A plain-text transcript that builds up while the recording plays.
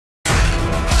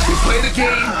play the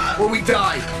game or we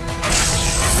die.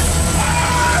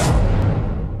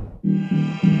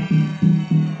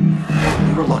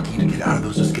 We were lucky to get out of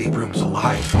those escape rooms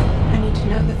alive. I need to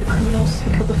know that the criminals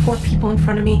who killed the 4 people in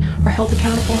front of me are held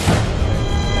accountable.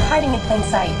 They're hiding in plain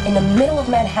sight, in the middle of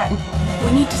Manhattan.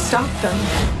 We need to stop them.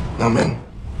 I'm in.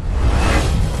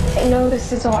 I know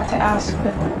this is a lot to ask,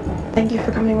 but thank you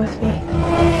for coming with me.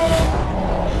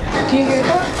 Do you hear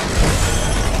that?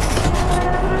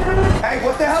 Hey,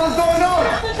 what the hell is going on?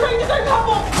 They're trying to start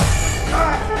couple!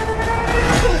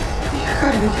 You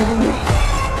gotta be kidding me.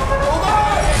 Hold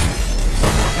on!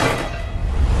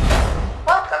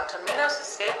 Welcome to Minos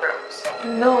Escape Rooms.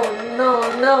 No.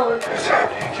 What's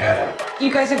happening again?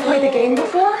 You guys have played the game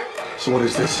before? So what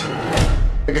is this?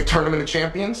 Like a tournament of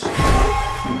champions?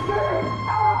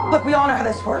 Look, we all know how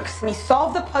this works. We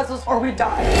solve the puzzles or we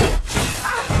die.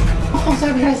 Also,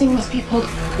 advertising must be pulled.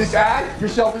 This ad,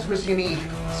 yourself is missing an E.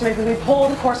 So maybe we pull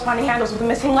the corresponding handles with the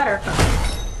missing letter.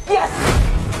 Yes!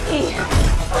 E.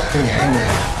 Hang on.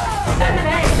 And an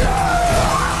A.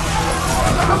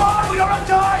 Come on, we don't have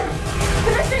time!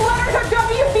 The missing letters are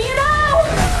W, B, and O!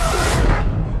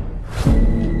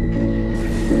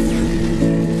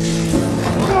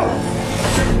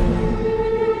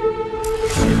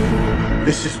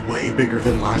 This is way bigger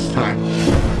than last time.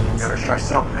 We gotta try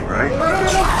something, right?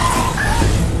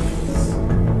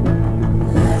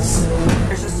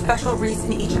 There's a special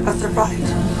reason each of us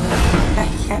survived. I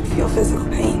can't feel physical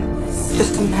pain.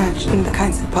 Just imagine the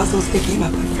kinds of puzzles they came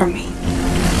up with for me.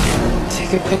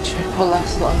 Take a picture. It'll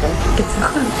last longer. It's a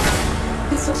clue.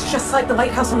 This looks just like the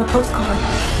lighthouse on the postcard.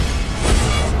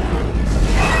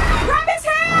 Grab his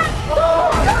hand!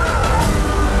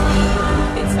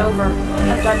 It's over.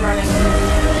 I'm done running.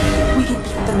 We can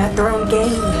keep them at their own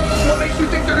game. What makes you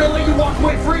think they're gonna let you walk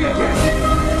away free again?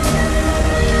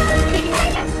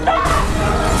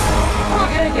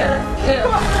 We're gonna get her.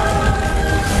 Come on.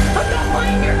 I'm not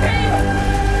playing your game.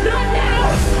 Not now.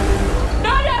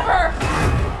 Not ever.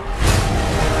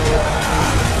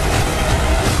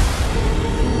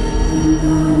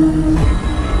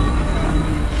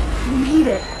 We made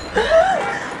it.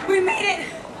 We made it.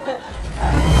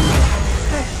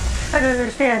 I don't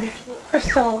understand. We're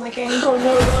still in the game. Oh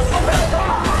no.